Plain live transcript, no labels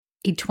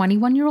A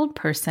 21-year-old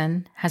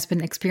person has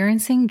been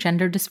experiencing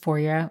gender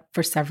dysphoria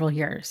for several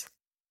years.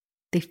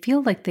 They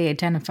feel like they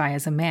identify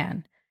as a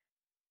man.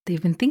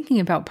 They've been thinking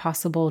about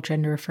possible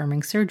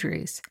gender-affirming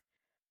surgeries.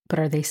 But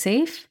are they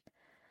safe?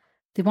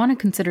 They want to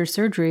consider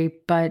surgery,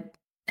 but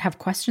have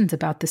questions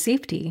about the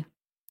safety.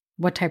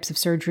 What types of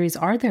surgeries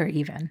are there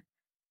even?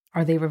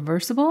 Are they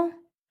reversible?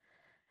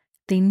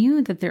 They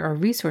knew that there are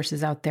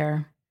resources out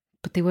there,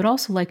 but they would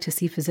also like to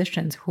see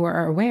physicians who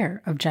are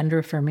aware of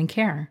gender-affirming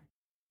care.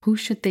 Who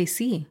should they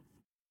see?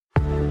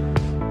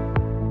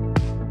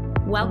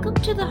 Welcome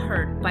to The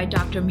Hurt by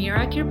Dr.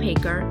 Meera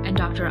Kirpekar and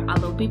Dr.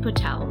 Alopi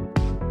Patel.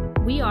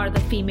 We are the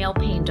Female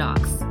Pain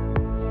Docs.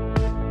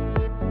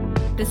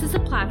 This is a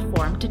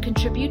platform to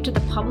contribute to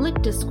the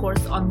public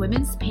discourse on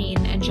women's pain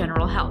and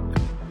general health.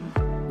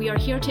 We are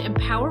here to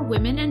empower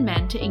women and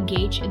men to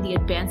engage in the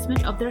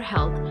advancement of their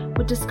health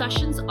with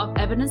discussions of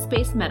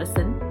evidence-based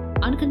medicine,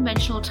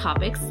 unconventional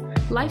topics,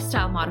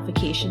 lifestyle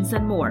modifications,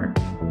 and more.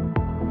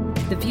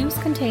 The views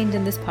contained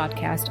in this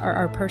podcast are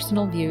our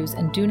personal views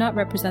and do not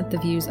represent the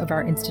views of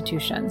our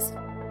institutions.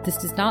 This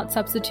does not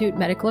substitute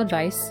medical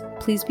advice.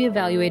 Please be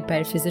evaluated by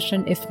a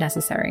physician if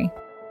necessary.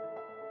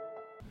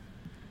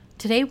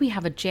 Today we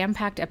have a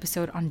jam-packed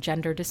episode on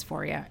gender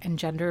dysphoria and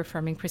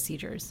gender-affirming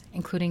procedures,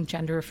 including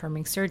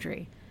gender-affirming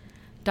surgery.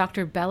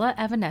 Dr. Bella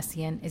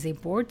Avanessian is a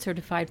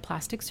board-certified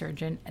plastic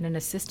surgeon and an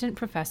assistant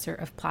professor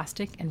of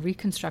plastic and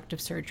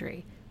reconstructive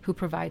surgery, who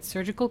provides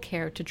surgical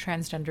care to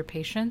transgender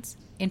patients,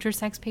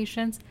 intersex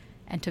patients,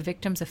 and to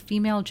victims of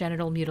female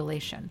genital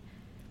mutilation.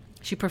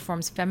 She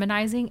performs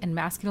feminizing and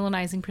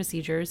masculinizing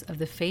procedures of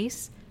the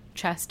face,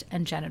 chest,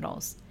 and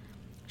genitals.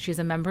 She is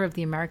a member of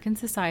the American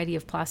Society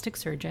of Plastic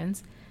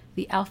Surgeons,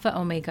 the Alpha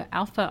Omega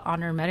Alpha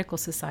Honor Medical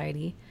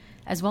Society,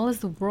 as well as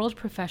the World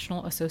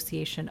Professional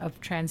Association of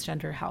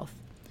Transgender Health.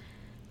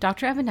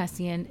 Dr.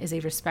 Avanessian is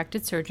a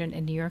respected surgeon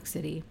in New York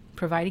City,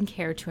 providing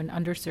care to an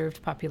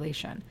underserved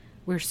population.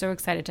 We're so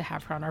excited to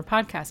have her on our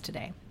podcast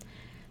today.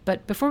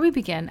 But before we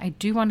begin, I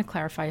do want to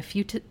clarify a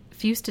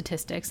few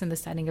statistics in the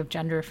setting of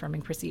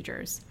gender-affirming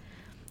procedures.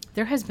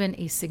 There has been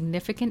a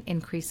significant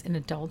increase in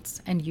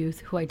adults and youth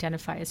who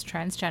identify as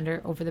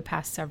transgender over the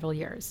past several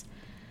years.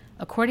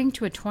 According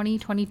to a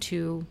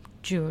 2022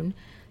 June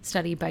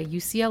study by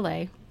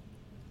UCLA,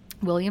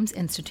 Williams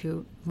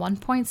Institute,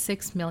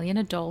 1.6 million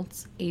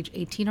adults age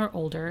 18 or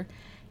older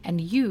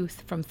and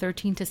youth from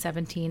 13 to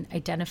 17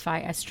 identify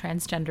as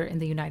transgender in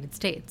the United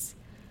States.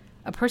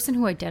 A person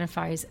who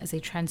identifies as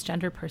a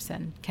transgender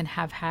person can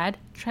have had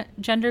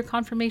gender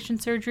confirmation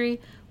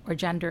surgery or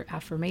gender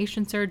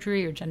affirmation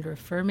surgery or gender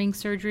affirming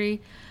surgery,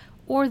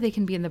 or they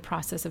can be in the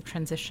process of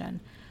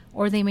transition,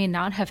 or they may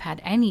not have had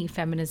any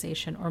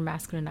feminization or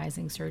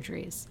masculinizing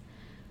surgeries.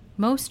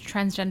 Most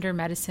transgender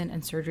medicine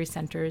and surgery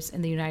centers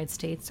in the United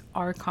States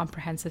are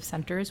comprehensive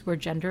centers where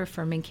gender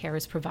affirming care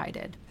is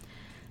provided.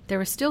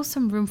 There is still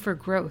some room for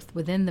growth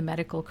within the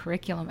medical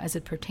curriculum as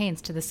it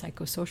pertains to the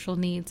psychosocial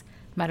needs,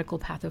 medical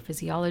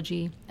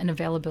pathophysiology, and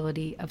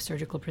availability of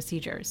surgical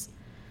procedures.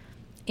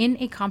 In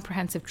a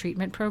comprehensive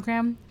treatment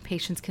program,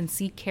 patients can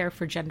seek care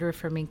for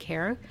gender-affirming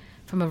care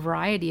from a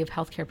variety of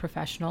healthcare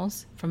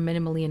professionals, from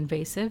minimally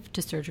invasive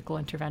to surgical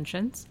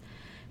interventions.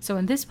 So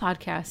in this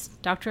podcast,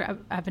 Dr.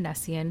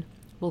 Avanessian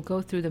will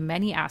go through the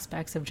many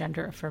aspects of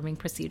gender-affirming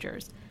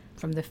procedures,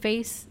 from the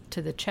face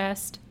to the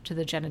chest to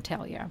the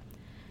genitalia.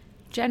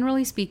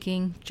 Generally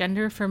speaking,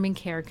 gender-affirming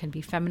care can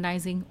be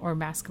feminizing or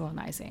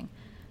masculinizing.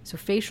 So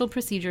facial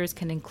procedures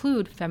can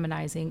include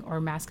feminizing or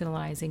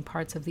masculinizing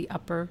parts of the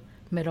upper,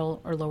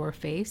 middle, or lower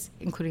face,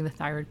 including the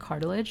thyroid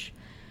cartilage,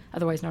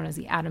 otherwise known as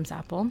the Adam's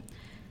apple.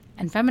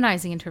 And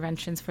feminizing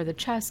interventions for the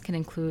chest can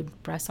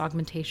include breast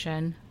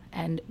augmentation,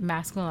 and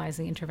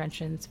masculinizing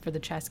interventions for the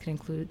chest can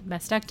include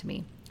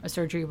mastectomy, a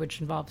surgery which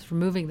involves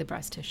removing the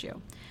breast tissue.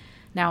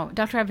 Now,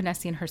 Dr.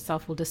 Avanessian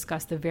herself will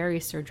discuss the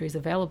various surgeries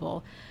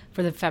available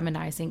for the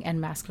feminizing and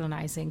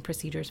masculinizing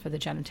procedures for the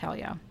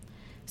genitalia.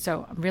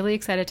 So I'm really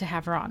excited to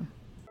have her on.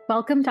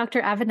 Welcome,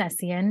 Dr.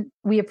 Avanessian.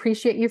 We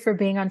appreciate you for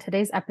being on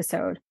today's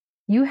episode.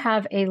 You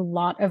have a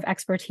lot of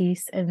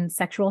expertise in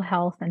sexual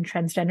health and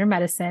transgender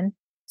medicine,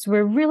 so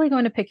we're really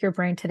going to pick your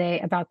brain today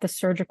about the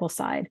surgical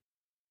side.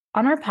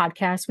 On our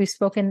podcast, we've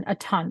spoken a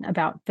ton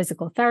about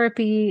physical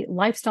therapy,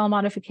 lifestyle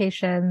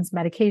modifications,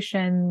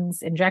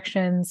 medications,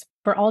 injections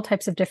for all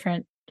types of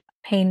different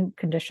pain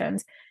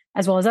conditions,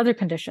 as well as other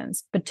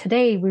conditions. But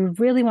today, we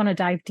really want to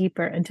dive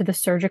deeper into the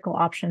surgical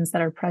options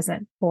that are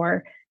present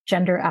for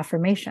gender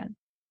affirmation.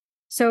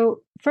 So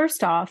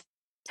first off,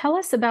 tell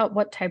us about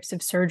what types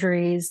of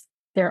surgeries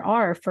there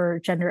are for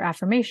gender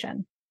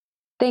affirmation.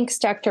 Thanks,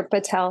 Dr.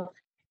 Patel.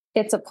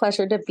 It's a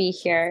pleasure to be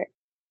here.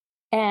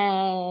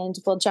 And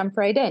we'll jump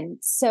right in.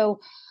 So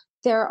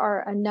there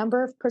are a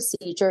number of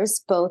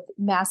procedures, both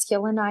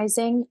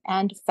masculinizing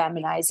and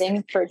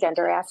feminizing for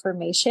gender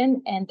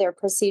affirmation, and they're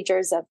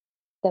procedures of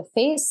the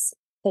face,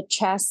 the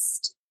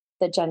chest,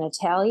 the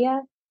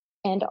genitalia,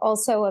 and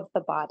also of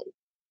the body.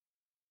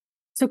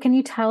 So can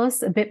you tell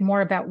us a bit more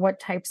about what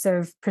types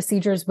of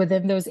procedures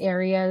within those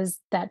areas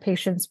that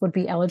patients would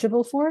be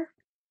eligible for?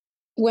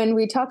 When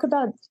we talk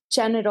about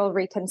genital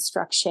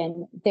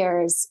reconstruction,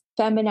 there's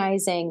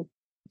feminizing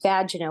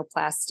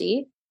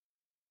vaginoplasty,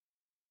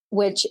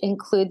 which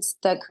includes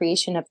the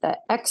creation of the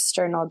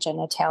external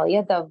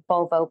genitalia, the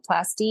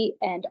vulvoplasty,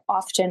 and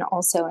often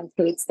also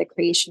includes the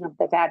creation of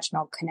the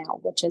vaginal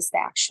canal, which is the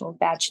actual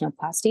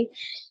vaginoplasty.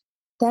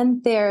 Then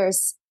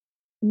there's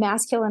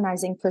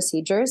masculinizing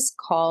procedures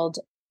called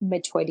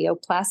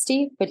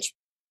metoidioplasty, which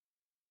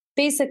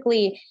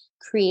basically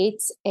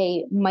creates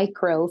a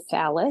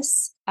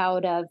microphallus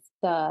out of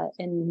the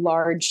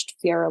enlarged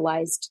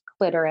virilized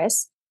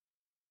clitoris,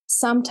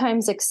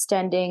 sometimes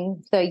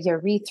extending the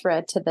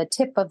urethra to the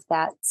tip of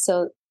that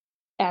so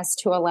as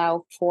to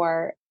allow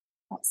for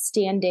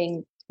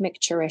standing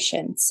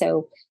micturition,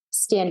 so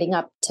standing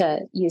up to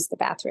use the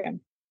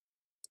bathroom.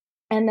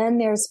 And then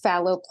there's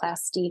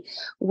phalloplasty,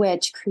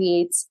 which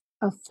creates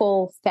a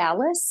full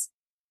phallus,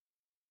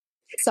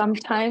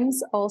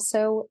 sometimes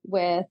also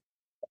with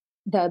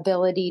the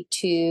ability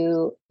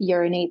to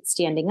urinate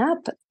standing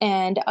up,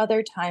 and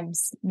other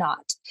times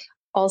not.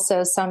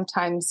 Also,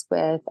 sometimes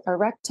with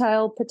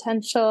erectile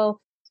potential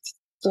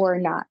or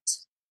not.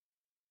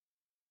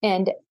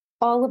 And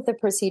all of the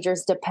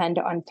procedures depend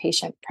on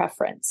patient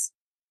preference.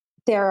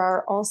 There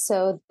are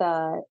also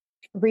the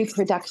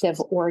reproductive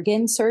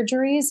organ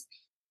surgeries.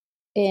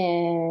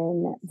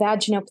 In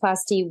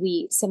vaginoplasty,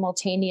 we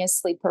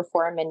simultaneously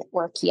perform an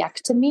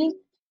orchiectomy,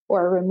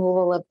 or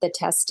removal of the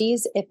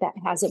testes if that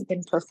hasn't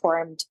been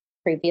performed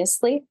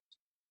previously.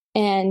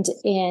 And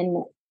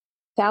in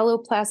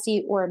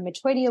phalloplasty or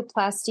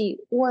metoidioplasty,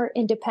 or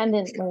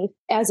independently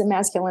as a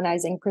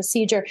masculinizing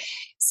procedure,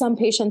 some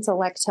patients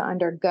elect to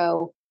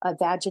undergo a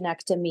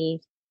vaginectomy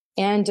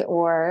and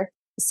or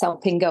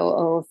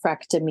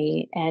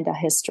salpingo-oophorectomy and a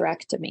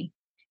hysterectomy.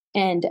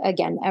 And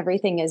again,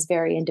 everything is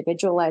very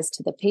individualized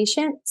to the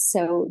patient,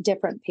 so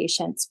different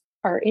patients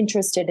are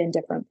interested in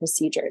different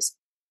procedures.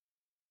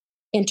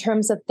 In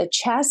terms of the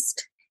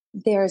chest,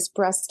 there's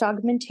breast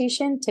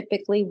augmentation,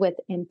 typically with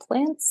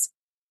implants,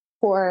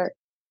 for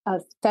a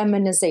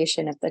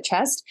feminization of the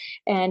chest.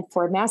 And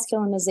for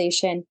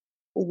masculinization,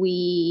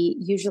 we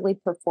usually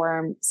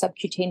perform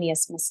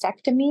subcutaneous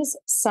mastectomies,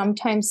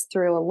 sometimes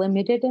through a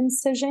limited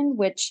incision,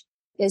 which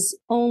is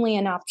only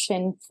an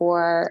option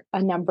for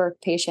a number of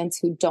patients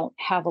who don't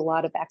have a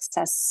lot of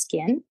excess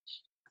skin.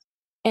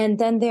 And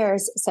then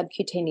there's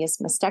subcutaneous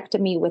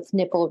mastectomy with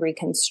nipple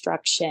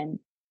reconstruction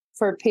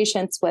for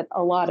patients with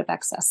a lot of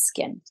excess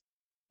skin.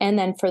 And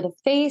then for the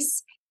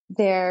face,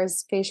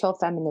 there's facial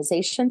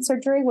feminization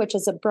surgery, which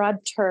is a broad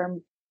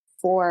term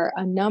for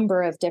a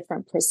number of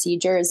different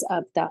procedures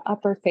of the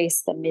upper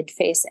face, the mid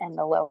face, and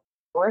the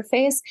lower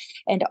face,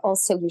 and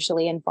also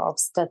usually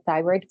involves the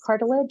thyroid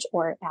cartilage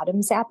or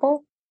Adam's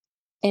apple.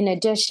 In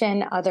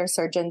addition, other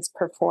surgeons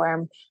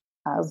perform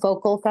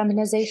vocal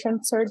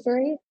feminization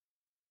surgery.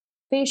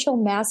 Facial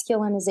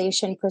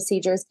masculinization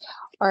procedures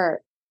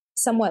are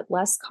somewhat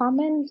less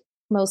common,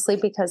 mostly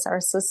because our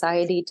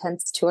society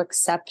tends to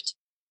accept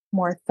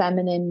more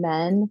feminine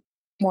men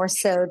more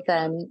so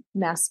than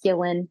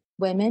masculine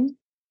women.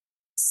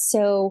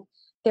 So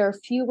there are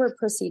fewer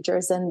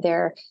procedures, and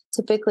they're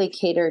typically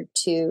catered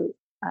to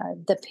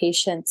the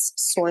patient's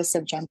source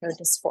of gender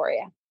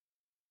dysphoria.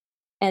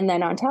 And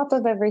then on top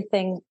of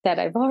everything that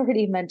I've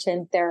already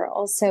mentioned, there are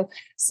also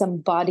some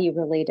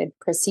body-related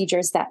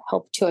procedures that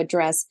help to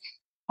address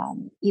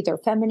either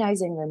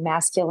feminizing or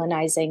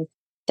masculinizing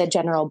the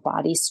general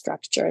body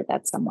structure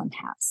that someone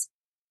has.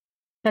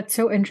 That's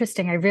so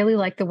interesting. I really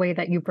like the way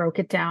that you broke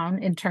it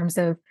down in terms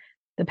of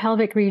the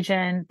pelvic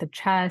region, the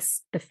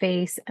chest, the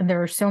face, and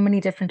there are so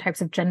many different types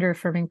of gender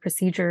affirming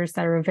procedures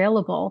that are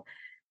available.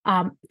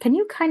 Can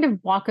you kind of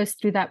walk us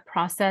through that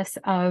process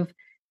of,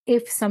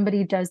 if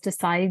somebody does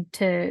decide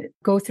to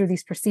go through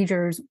these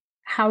procedures,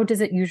 how does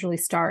it usually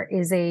start?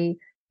 Is a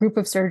group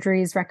of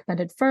surgeries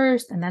recommended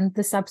first and then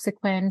the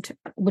subsequent?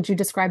 Would you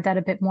describe that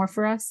a bit more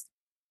for us?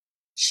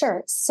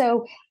 Sure.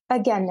 So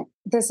again,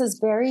 this is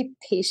very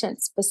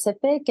patient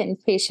specific and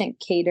patient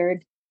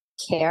catered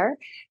care.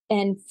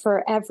 And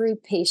for every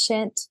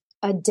patient,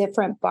 a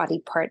different body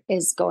part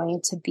is going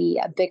to be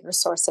a bigger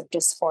source of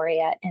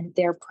dysphoria and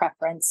their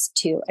preference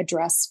to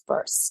address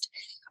first.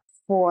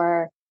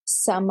 For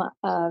some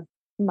of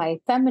my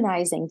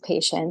feminizing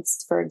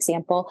patients, for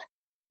example,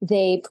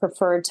 they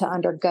prefer to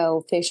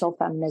undergo facial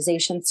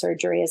feminization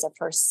surgery as a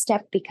first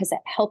step because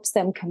it helps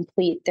them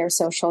complete their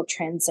social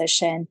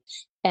transition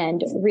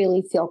and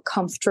really feel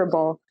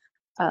comfortable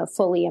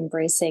fully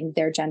embracing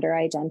their gender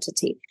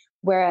identity.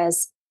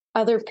 Whereas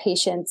other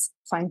patients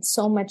find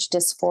so much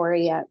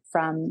dysphoria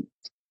from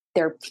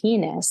their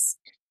penis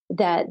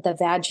that the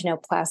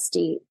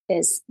vaginoplasty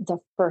is the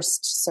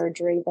first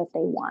surgery that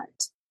they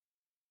want.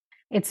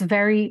 It's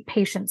very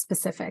patient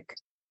specific.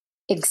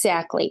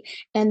 Exactly.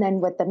 And then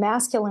with the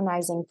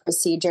masculinizing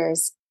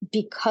procedures,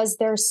 because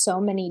there's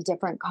so many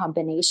different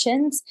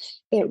combinations,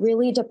 it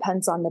really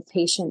depends on the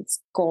patient's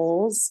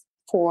goals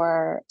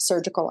for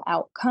surgical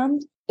outcome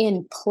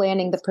in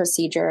planning the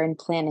procedure and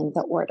planning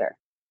the order.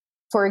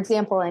 For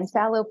example, in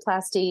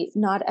phalloplasty,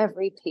 not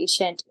every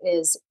patient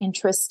is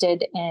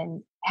interested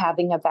in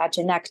having a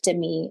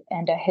vaginectomy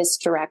and a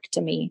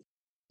hysterectomy.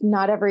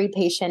 Not every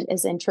patient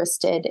is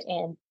interested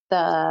in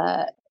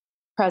the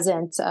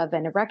presence of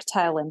an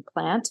erectile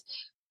implant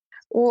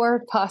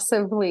or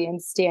possibly in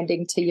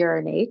standing to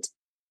urinate.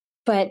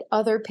 But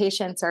other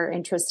patients are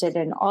interested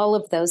in all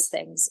of those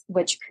things,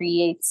 which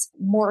creates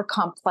more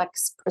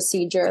complex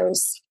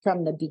procedures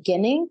from the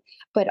beginning,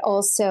 but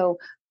also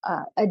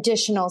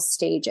additional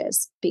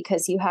stages,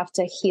 because you have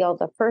to heal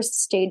the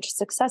first stage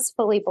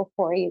successfully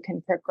before you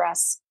can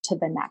progress to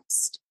the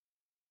next.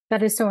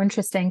 That is so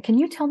interesting. Can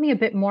you tell me a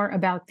bit more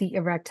about the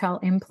erectile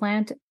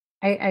implant?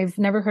 I've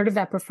never heard of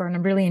that before, and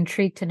I'm really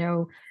intrigued to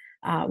know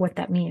what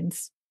that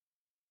means.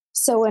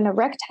 So an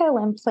erectile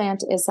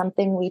implant is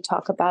something we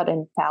talk about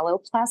in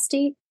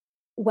phalloplasty.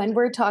 When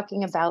we're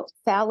talking about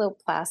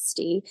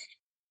phalloplasty,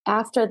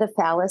 after the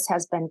phallus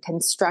has been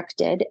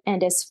constructed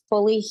and is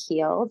fully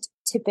healed,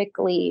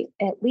 typically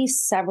at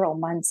least several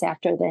months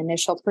after the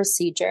initial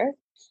procedure,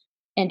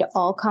 and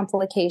all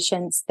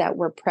complications that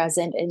were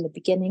present in the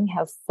beginning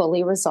have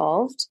fully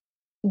resolved,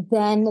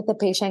 then the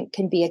patient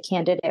can be a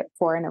candidate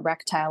for an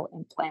erectile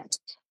implant.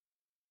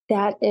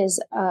 That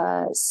is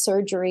a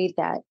surgery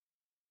that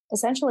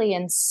essentially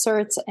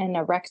inserts an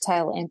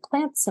erectile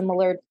implant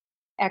similar,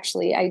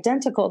 actually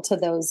identical to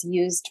those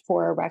used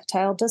for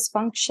erectile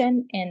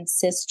dysfunction in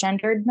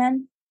cisgendered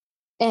men.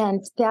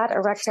 And that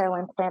erectile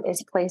implant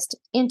is placed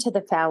into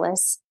the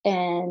phallus,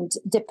 and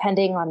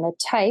depending on the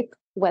type,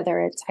 whether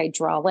it's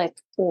hydraulic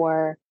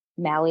or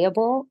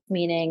malleable,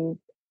 meaning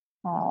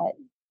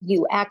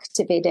you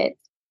activate it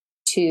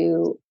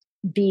to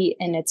be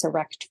in its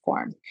erect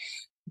form.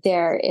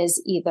 There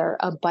is either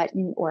a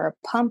button or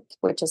a pump,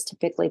 which is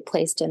typically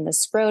placed in the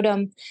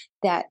scrotum,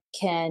 that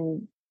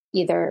can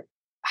either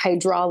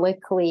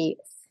hydraulically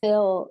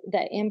fill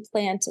the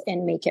implant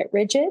and make it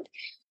rigid,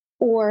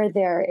 or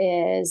there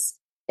is,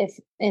 if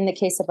in the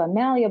case of a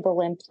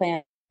malleable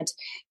implant,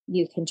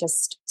 you can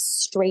just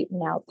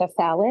straighten out the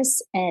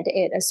phallus and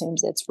it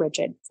assumes its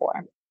rigid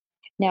form.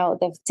 Now,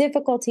 the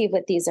difficulty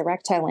with these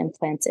erectile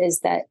implants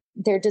is that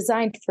they're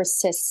designed for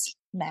cis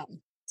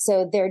men.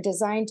 So they're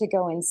designed to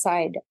go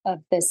inside of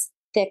this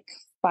thick,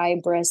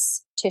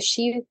 fibrous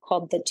tissue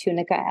called the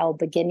tunica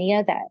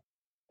albuginea that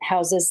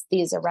houses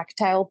these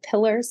erectile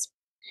pillars.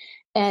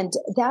 And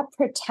that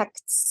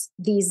protects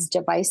these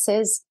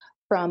devices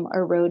from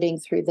eroding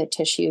through the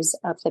tissues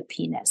of the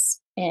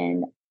penis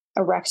in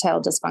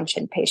erectile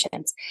dysfunction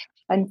patients.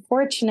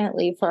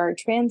 Unfortunately, for our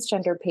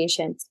transgender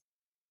patients,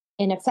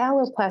 in a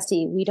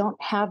phalloplasty, we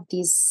don't have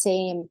these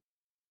same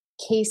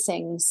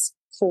casings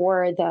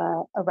for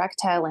the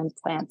erectile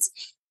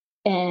implants.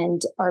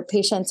 And our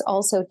patients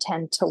also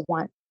tend to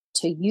want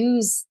to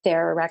use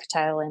their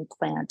erectile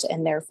implant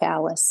and their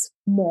phallus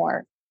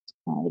more.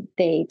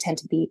 They tend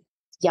to be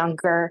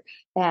younger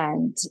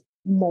and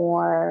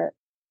more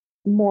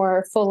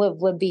full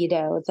of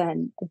libido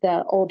than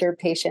the older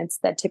patients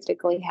that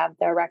typically have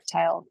the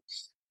erectile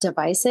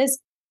devices.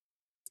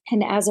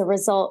 And as a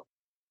result,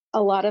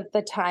 a lot of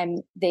the time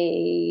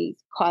they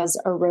cause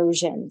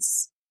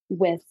erosions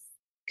with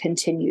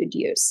continued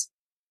use.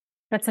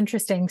 That's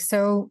interesting.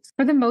 So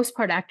for the most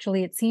part,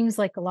 actually, it seems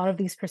like a lot of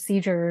these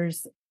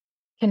procedures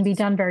can be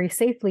done very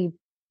safely,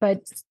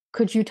 but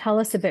could you tell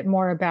us a bit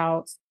more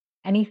about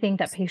anything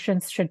that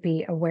patients should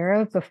be aware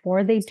of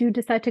before they do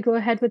decide to go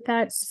ahead with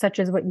that, such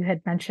as what you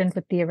had mentioned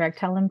with the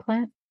erectile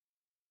implant?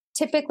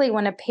 Typically,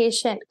 when a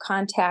patient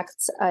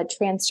contacts a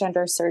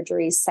transgender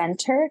surgery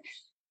center,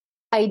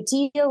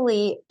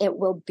 ideally, it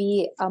will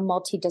be a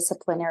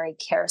multidisciplinary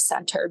care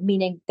center,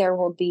 meaning there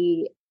will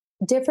be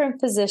different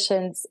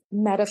physicians,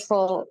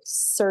 medical,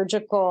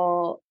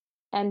 surgical,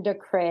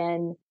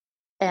 endocrine,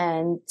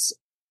 and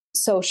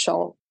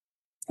social,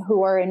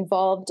 who are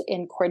involved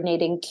in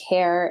coordinating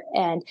care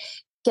and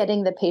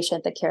getting the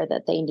patient the care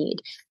that they need.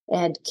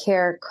 And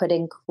care could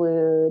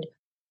include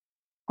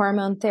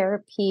hormone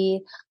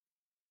therapy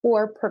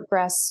or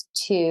progress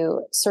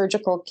to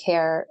surgical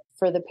care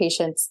for the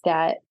patients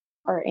that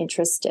are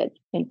interested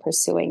in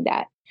pursuing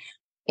that.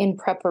 In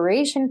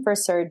preparation for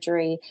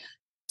surgery,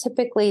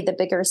 typically the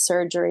bigger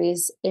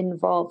surgeries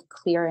involve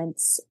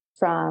clearance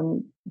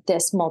from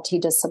this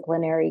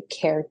multidisciplinary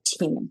care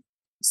team.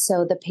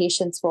 So the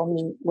patients will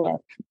meet with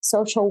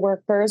social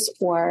workers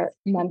or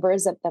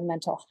members of the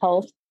mental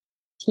health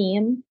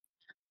team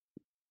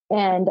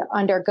and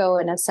undergo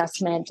an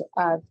assessment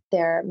of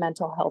their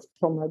mental health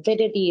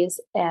comorbidities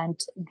and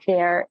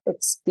their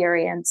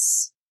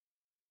experience.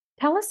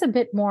 Tell us a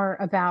bit more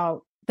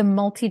about the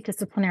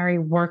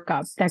multidisciplinary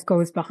workup that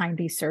goes behind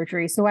these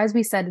surgeries. So as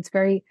we said, it's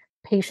very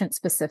patient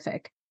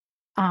specific.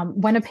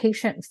 When a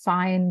patient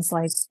finds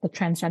like the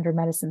transgender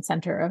medicine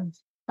center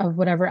of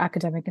whatever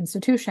academic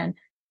institution,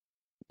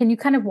 can you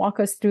kind of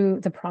walk us through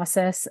the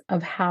process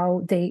of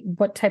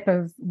what type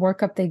of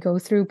workup they go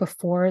through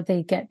before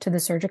they get to the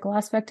surgical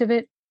aspect of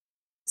it?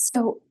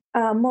 So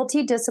a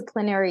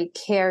multidisciplinary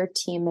care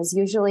team is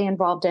usually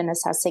involved in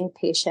assessing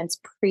patients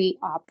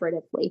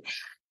pre-operatively.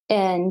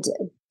 And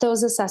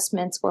Those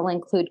assessments will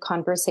include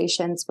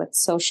conversations with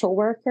social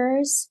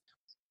workers,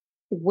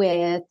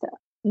 with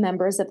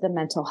members of the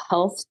mental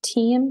health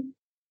team,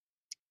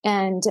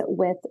 and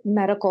with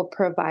medical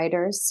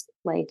providers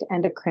like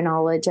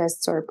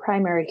endocrinologists or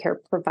primary care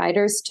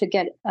providers to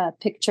get a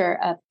picture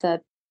of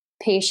the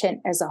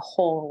patient as a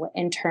whole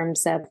in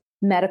terms of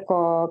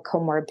medical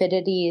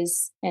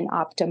comorbidities and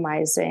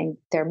optimizing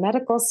their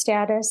medical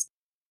status,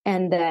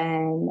 and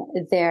then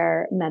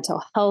their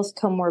mental health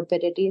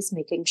comorbidities,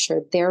 making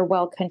sure they're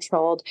well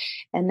controlled,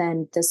 and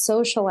then the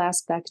social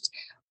aspect,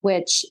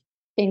 which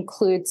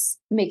includes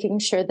making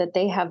sure that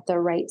they have the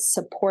right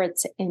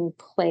supports in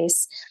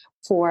place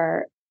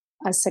for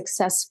a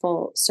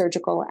successful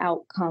surgical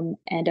outcome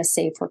and a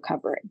safe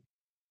recovery.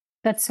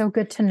 That's so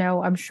good to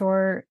know. I'm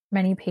sure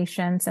many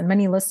patients and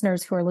many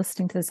listeners who are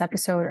listening to this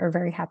episode are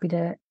very happy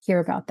to hear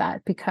about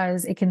that,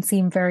 because it can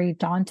seem very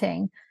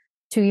daunting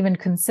to even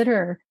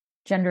consider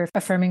gender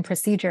affirming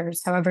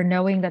procedures. However,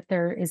 knowing that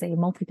there is a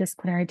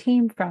multidisciplinary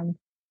team from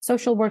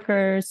social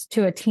workers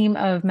to a team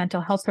of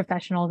mental health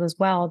professionals as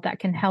well that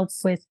can help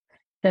with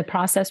the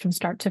process from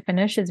start to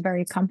finish is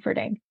very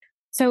comforting.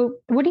 So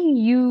what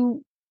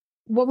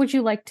would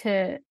you like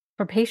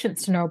for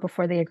patients to know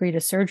before they agree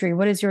to surgery?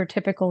 What is your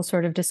typical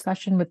sort of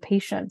discussion with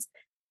patients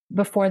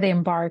before they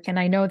embark? And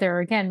I know there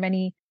are, again,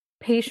 many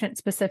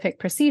patient-specific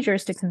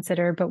procedures to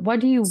consider, but what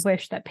do you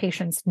wish that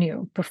patients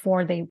knew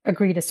before they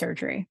agree to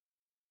surgery?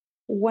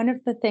 One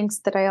of the things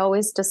that I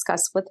always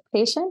discuss with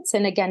patients,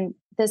 and again,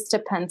 this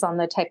depends on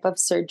the type of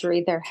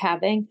surgery they're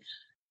having,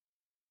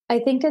 I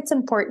think it's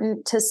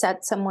important to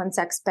set someone's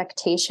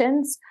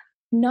expectations,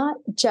 not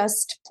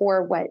just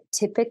for what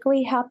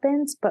typically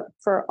happens, but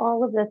for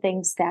all of the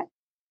things that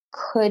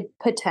could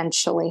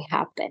potentially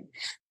happen.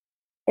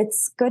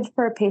 It's good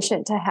for a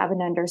patient to have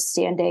an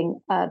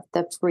understanding of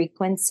the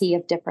frequency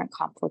of different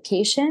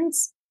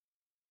complications,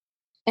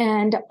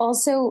 and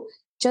also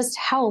just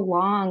how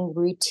long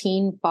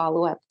routine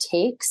follow-up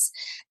takes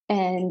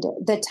and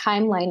the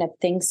timeline of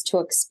things to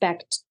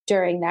expect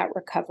during that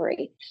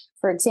recovery.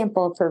 For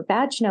example, for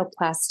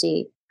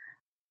vaginoplasty,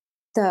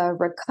 the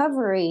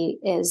recovery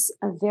is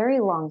a very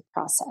long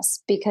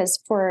process because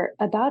for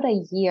about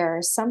a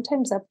year,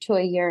 sometimes up to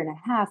a year and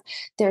a half,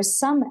 there's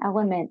some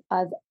element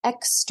of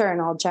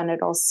external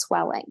genital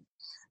swelling.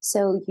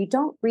 So you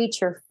don't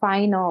reach your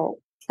final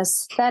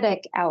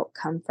aesthetic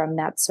outcome from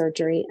that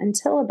surgery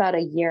until about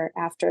a year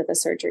after the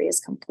surgery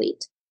is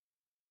complete.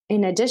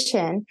 In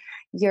addition,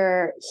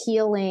 you're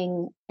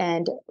healing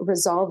and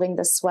resolving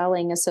the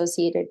swelling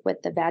associated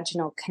with the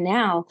vaginal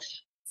canal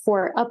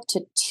for up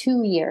to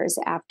 2 years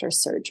after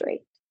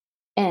surgery.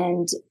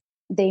 And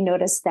they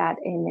notice that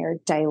in their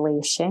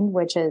dilation,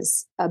 which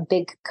is a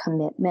big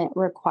commitment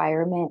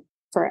requirement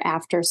for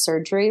after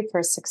surgery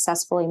for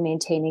successfully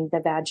maintaining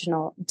the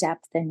vaginal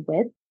depth and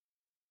width.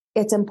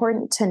 It's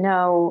important to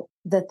know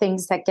the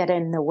things that get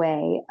in the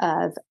way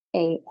of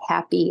a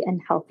happy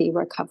and healthy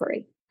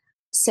recovery.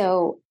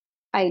 So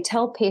I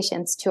tell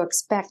patients to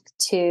expect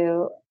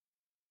to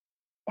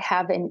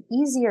have an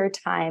easier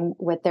time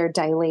with their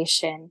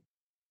dilation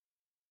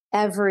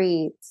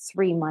every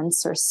 3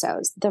 months or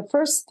so. The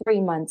first 3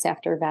 months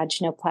after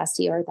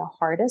vaginoplasty are the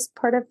hardest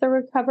part of the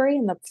recovery,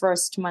 and the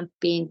first month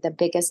being the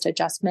biggest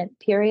adjustment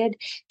period,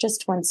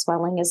 just when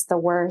swelling is the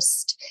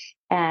worst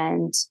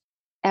and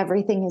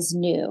everything is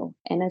new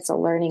and it's a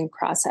learning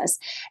process.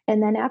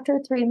 And then after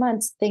 3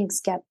 months,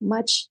 things get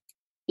much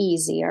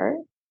easier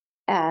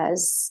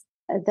as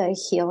the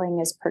healing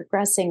is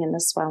progressing and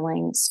the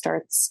swelling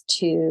starts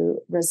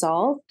to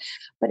resolve.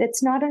 But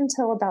it's not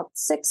until about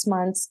 6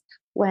 months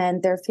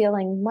when they're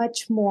feeling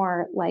much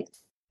more like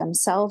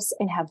themselves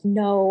and have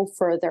no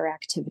further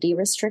activity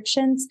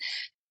restrictions.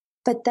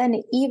 But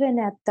then even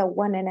at the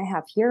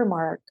 1.5 year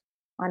mark,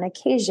 on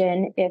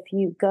occasion, if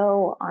you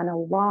go on a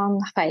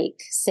long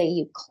hike, say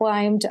you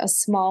climbed a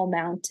small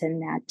mountain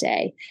that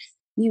day,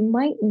 you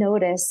might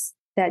notice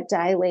that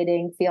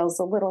dilating feels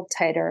a little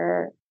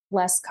tighter,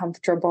 less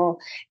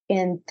comfortable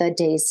in the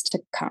days to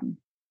come.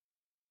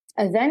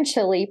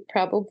 Eventually,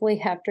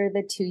 probably after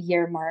the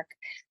 2-year mark,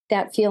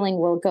 that feeling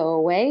will go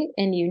away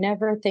and you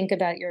never think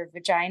about your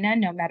vagina,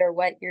 no matter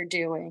what you're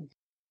doing.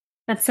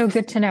 That's so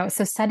good to know.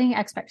 So setting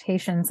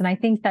expectations. And I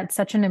think that's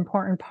such an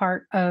important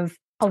part of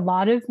a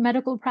lot of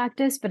medical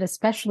practice, but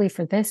especially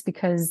for this,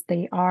 because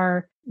they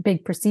are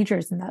big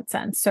procedures in that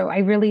sense. So I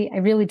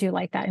really do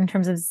like that in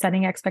terms of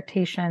setting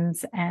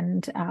expectations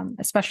and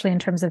especially in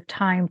terms of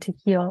time to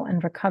heal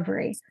and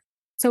recovery.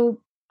 So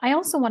I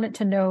also wanted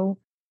to know,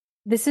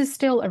 this is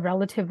still a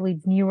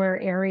relatively newer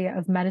area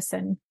of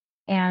medicine.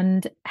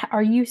 And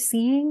are you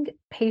seeing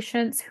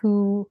patients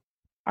who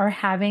are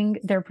having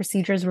their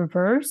procedures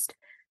reversed?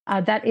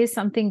 That is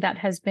something that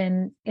has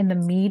been in the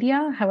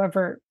media.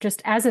 However,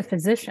 just as a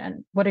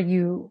physician, what are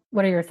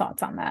your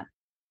thoughts on that?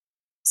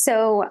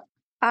 So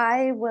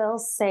I will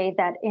say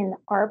that in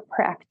our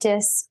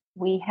practice,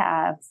 we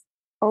have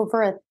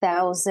over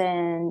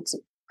 1,000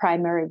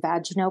 primary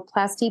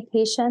vaginoplasty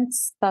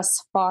patients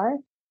thus far.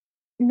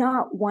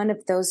 Not one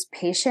of those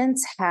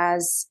patients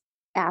has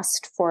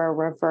asked for a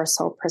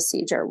reversal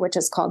procedure, which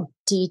is called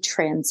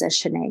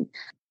detransitioning.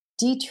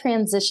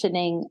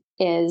 Detransitioning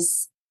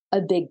is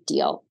a big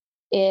deal.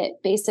 It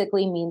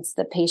basically means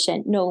the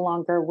patient no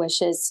longer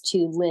wishes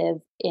to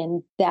live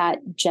in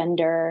that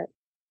gender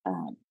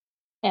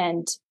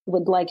and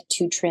would like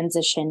to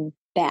transition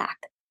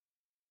back.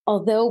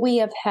 Although we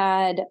have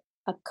had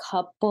a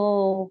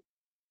couple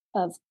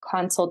of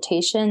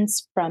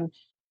consultations from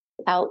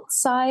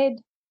outside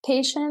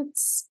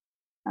patients,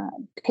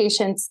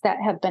 patients that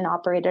have been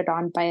operated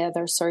on by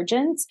other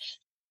surgeons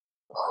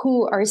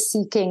who are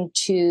seeking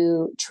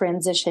to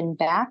transition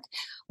back,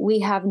 we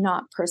have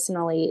not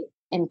personally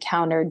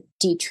encountered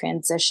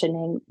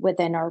detransitioning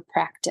within our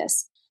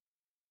practice.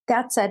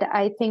 That said,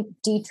 I think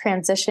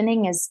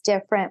detransitioning is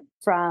different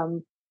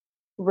from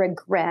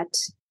regret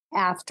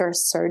after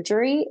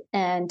surgery.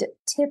 And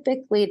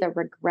typically the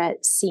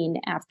regret seen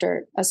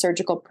after a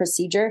surgical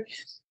procedure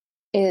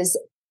is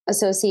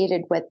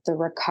associated with the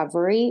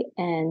recovery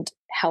and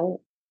how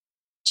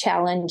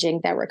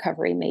challenging that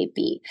recovery may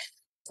be.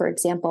 For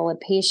example, a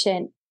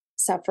patient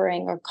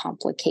suffering a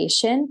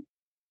complication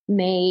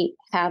may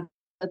have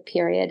a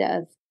period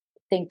of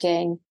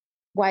thinking,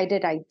 why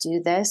did I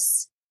do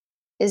this?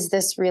 Is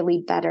this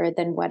really better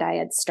than what I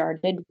had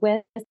started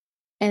with?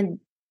 And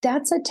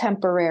that's a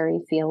temporary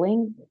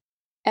feeling.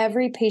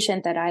 Every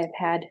patient that I've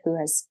had who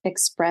has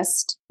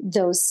expressed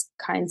those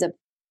kinds of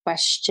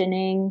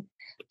questioning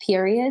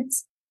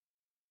periods,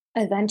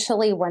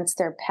 eventually, once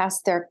they're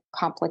past their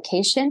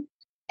complication,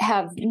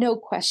 have no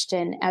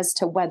question as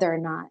to whether or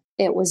not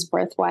it was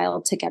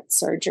worthwhile to get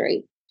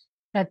surgery.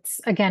 That's,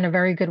 again, a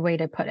very good way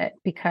to put it,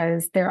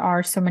 because there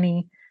are so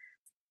many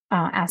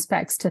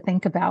aspects to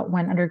think about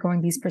when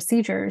undergoing these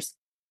procedures.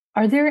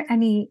 Are there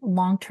any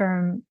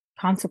long-term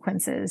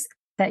consequences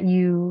that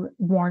you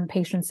warn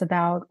patients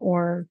about,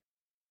 or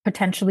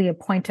potentially a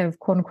point of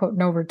quote unquote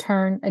no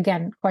return?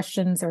 Again,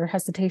 questions or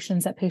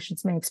hesitations that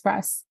patients may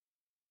express.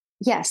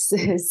 Yes.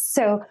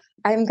 So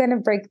I'm going to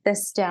break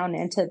this down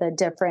into the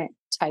different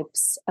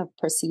types of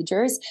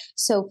procedures.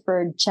 So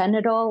for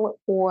genital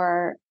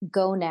or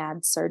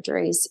gonad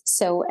surgeries,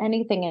 so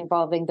anything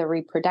involving the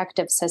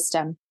reproductive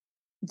system,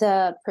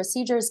 the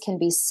procedures can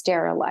be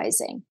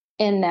sterilizing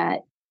in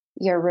that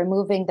you're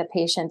removing the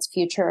patient's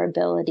future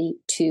ability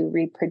to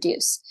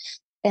reproduce.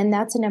 And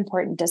that's an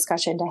important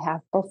discussion to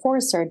have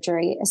before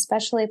surgery,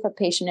 especially if a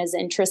patient is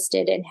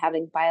interested in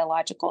having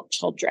biological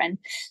children.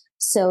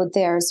 So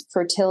there's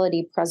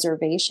fertility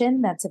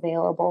preservation that's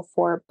available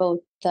for both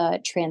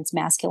the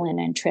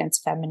transmasculine and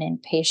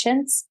transfeminine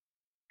patients.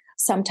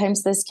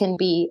 Sometimes this can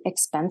be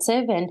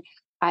expensive, and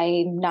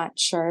I'm not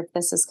sure if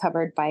this is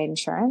covered by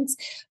insurance,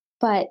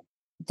 but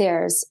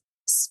there's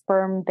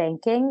sperm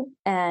banking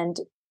and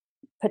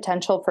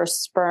potential for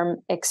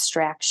sperm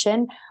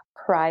extraction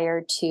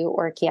prior to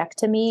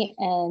orchiectomy.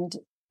 And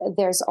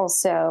there's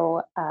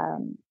also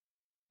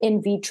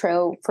in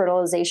vitro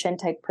fertilization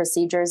type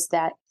procedures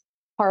that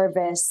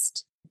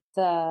harvest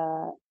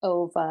the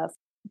ova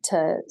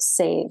to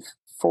save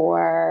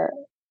for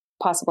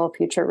possible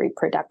future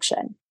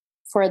reproduction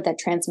for the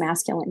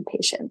transmasculine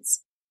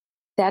patients.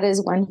 That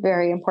is one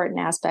very important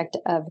aspect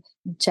of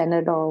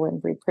genital and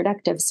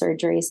reproductive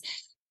surgeries.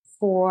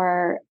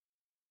 For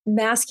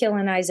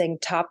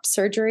masculinizing top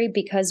surgery,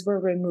 because we're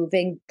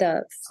removing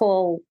the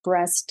full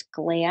breast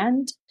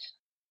gland,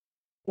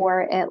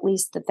 or at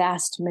least the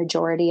vast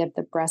majority of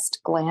the breast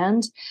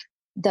gland,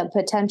 the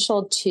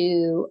potential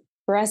to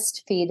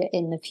breastfeed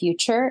in the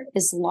future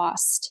is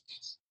lost.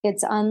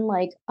 It's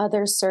unlike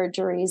other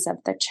surgeries of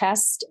the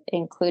chest,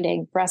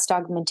 including breast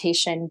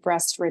augmentation,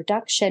 breast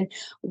reduction,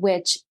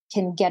 which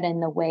can get in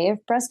the way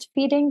of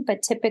breastfeeding,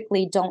 but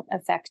typically don't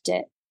affect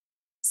it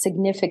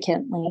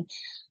significantly.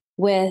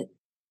 With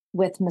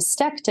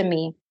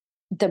mastectomy,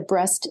 the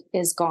breast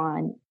is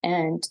gone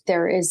and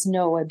there is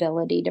no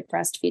ability to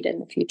breastfeed in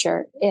the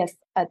future if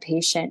a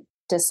patient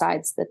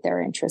decides that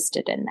they're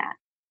interested in that.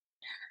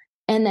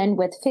 And then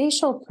with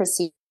facial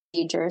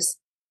procedures,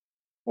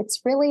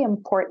 it's really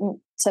important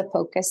to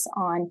focus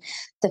on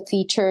the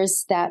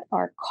features that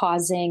are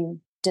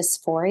causing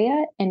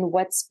dysphoria and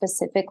what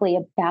specifically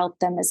about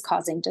them is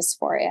causing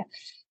dysphoria.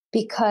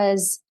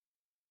 Because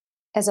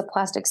as a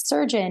plastic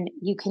surgeon,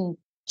 you can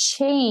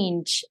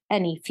change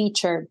any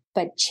feature,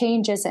 but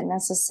change isn't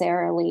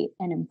necessarily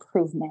an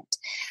improvement.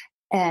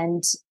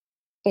 And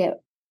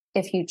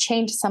if you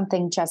change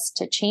something just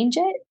to change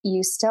it,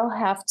 you still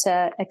have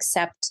to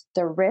accept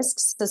the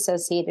risks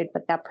associated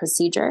with that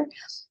procedure.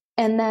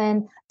 And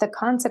then the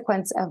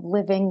consequence of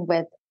living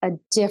with a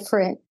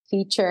different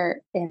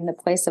feature in the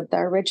place of the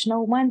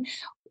original one,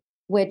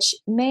 which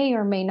may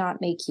or may not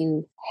make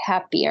you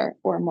happier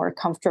or more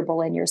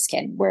comfortable in your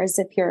skin. Whereas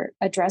if you're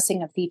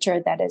addressing a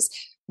feature that is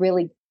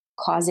really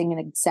causing an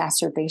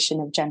exacerbation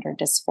of gender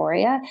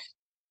dysphoria,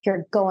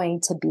 you're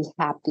going to be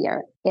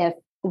happier if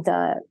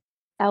the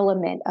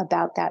element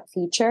about that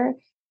feature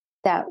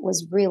that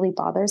was really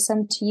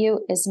bothersome to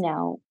you is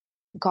now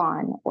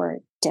gone or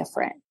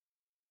different.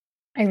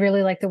 I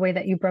really like the way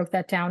that you broke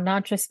that down,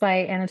 not just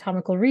by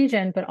anatomical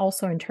region, but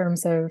also in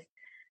terms of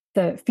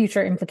the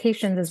future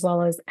implications as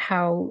well as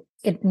how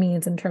it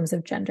means in terms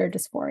of gender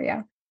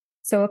dysphoria.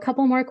 So a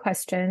couple more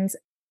questions.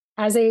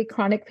 As a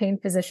chronic pain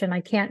physician,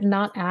 I can't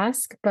not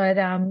ask, but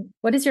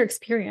what is your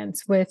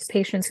experience with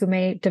patients who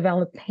may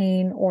develop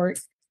pain, or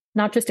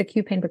not just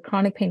acute pain, but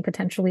chronic pain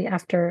potentially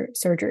after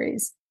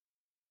surgeries?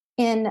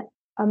 In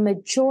a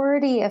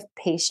majority of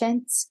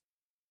patients,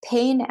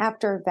 pain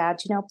after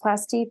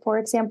vaginoplasty, for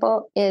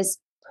example, is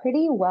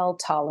pretty well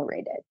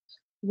tolerated.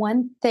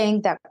 One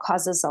thing that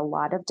causes a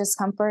lot of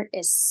discomfort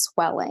is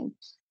swelling.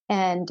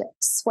 And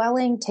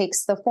swelling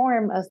takes the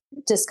form of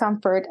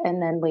discomfort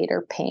and then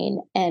later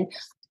pain. And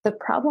the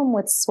problem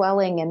with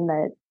swelling in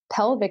the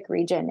pelvic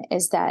region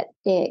is that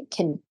it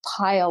can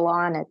pile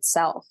on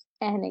itself.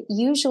 And it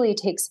usually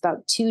takes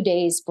about 2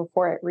 days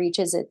before it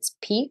reaches its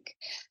peak.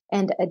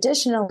 And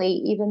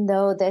additionally, even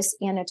though this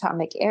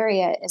anatomic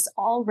area is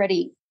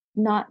already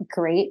not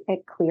great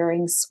at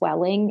clearing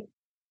swelling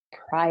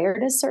prior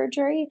to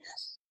surgery,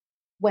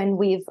 when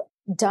we've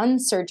done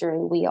surgery,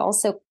 we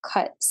also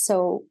cut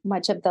so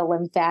much of the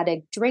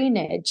lymphatic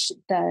drainage,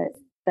 the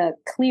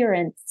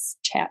clearance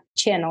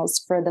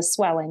channels for the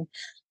swelling.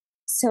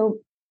 So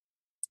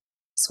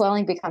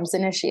swelling becomes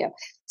an issue.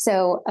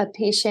 So a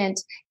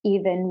patient,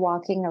 even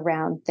walking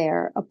around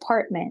their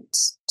apartment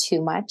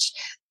too much,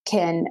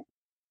 can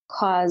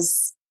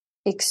cause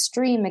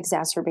extreme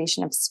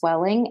exacerbation of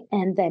swelling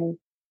and then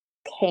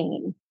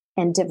pain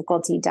and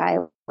difficulty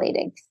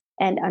dilating.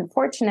 And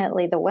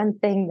unfortunately, the one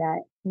thing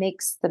that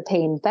makes the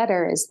pain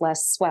better is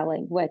less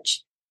swelling,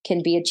 which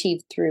can be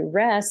achieved through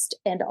rest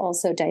and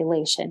also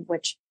dilation,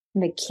 which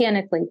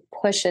mechanically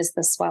pushes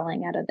the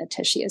swelling out of the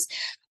tissues.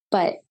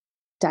 But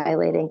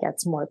dilating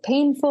gets more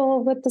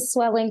painful with the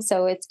swelling.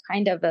 So it's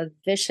kind of a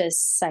vicious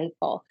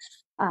cycle.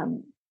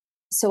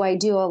 So I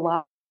do a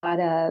lot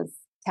of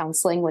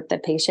counseling with the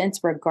patients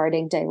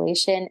regarding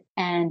dilation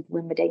and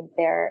limiting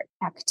their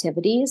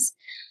activities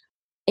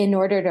in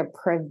order to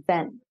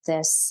prevent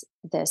this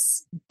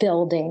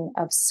building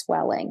of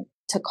swelling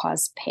to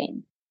cause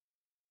pain.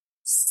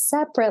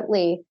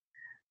 Separately,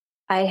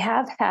 I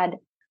have had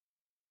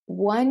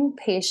one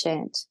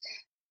patient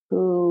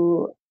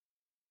who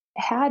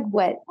had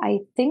what I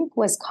think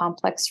was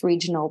complex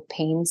regional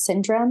pain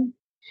syndrome.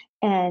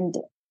 And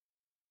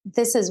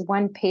this is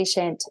one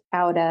patient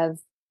out of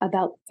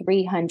about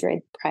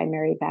 300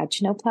 primary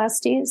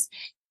vaginoplasties.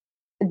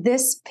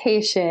 This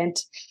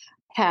patient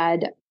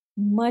had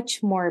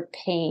much more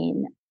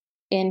pain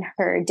in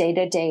her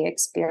day-to-day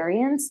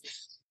experience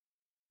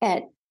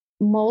at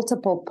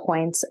multiple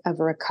points of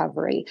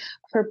recovery.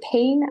 Her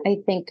pain, I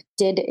think,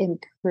 did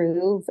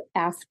improve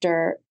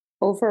after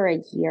over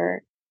a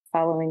year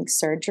following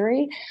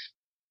surgery,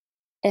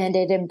 and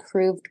it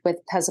improved with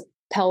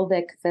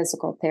pelvic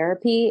physical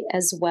therapy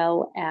as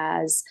well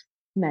as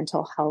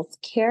mental health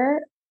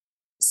care.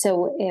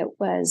 So it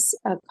was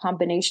a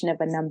combination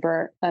of a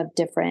number of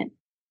different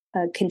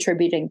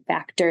contributing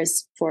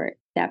factors for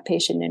that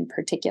patient in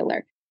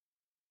particular.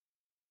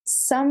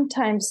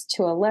 Sometimes,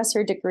 to a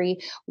lesser degree,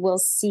 we'll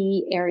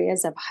see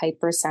areas of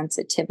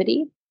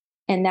hypersensitivity,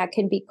 and that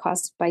can be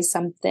caused by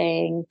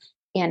something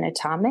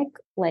anatomic,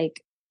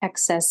 like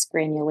excess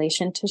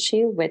granulation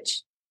tissue,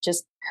 which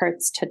just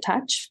hurts to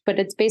touch, but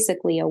it's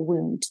basically a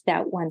wound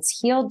that once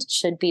healed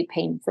should be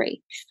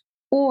pain-free.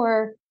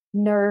 Or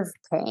nerve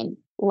pain,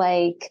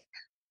 like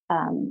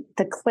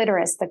the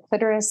clitoris. The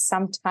clitoris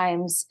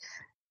sometimes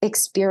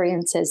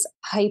experiences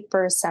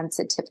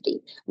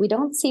hypersensitivity. We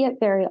don't see it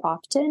very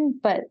often,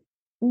 but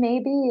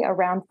maybe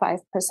around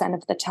 5%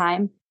 of the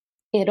time,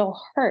 it'll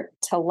hurt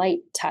to light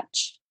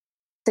touch.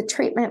 The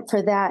treatment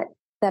for that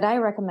I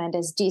recommend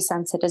is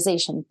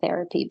desensitization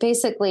therapy.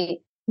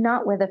 Basically,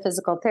 not with a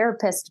physical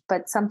therapist,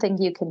 but something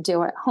you can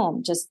do at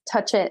home. Just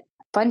touch it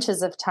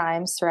bunches of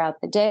times throughout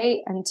the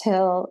day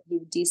until you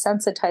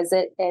desensitize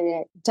it and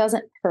it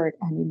doesn't hurt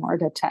anymore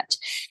to touch.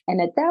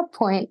 And at that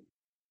point,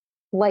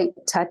 light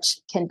touch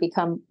can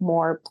become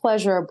more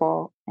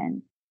pleasurable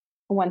and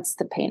once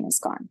the pain is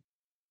gone.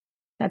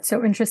 That's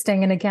so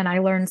interesting. And again, I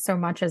learned so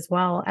much as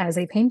well as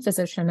a pain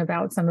physician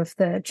about some of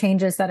the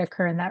changes that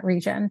occur in that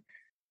region.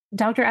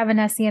 Dr.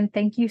 Avanessian,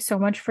 thank you so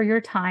much for your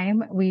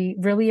time. We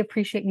really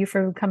appreciate you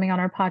for coming on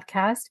our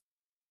podcast.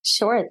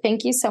 Sure.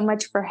 Thank you so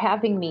much for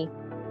having me.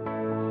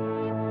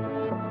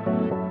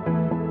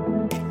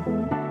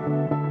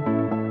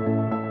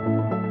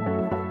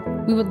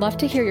 We would love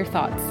to hear your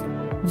thoughts.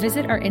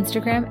 Visit our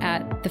Instagram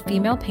at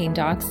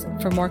 @thefemalepaindocs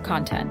for more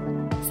content.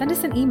 Send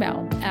us an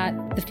email at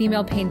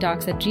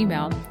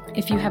thefemalepaindocs@gmail.com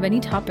if you have any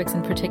topics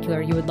in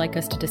particular you would like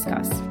us to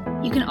discuss.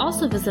 You can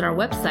also visit our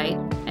website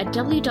at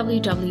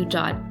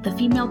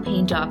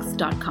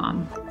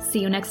www.thefemalepaindocs.com. See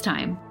you next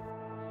time.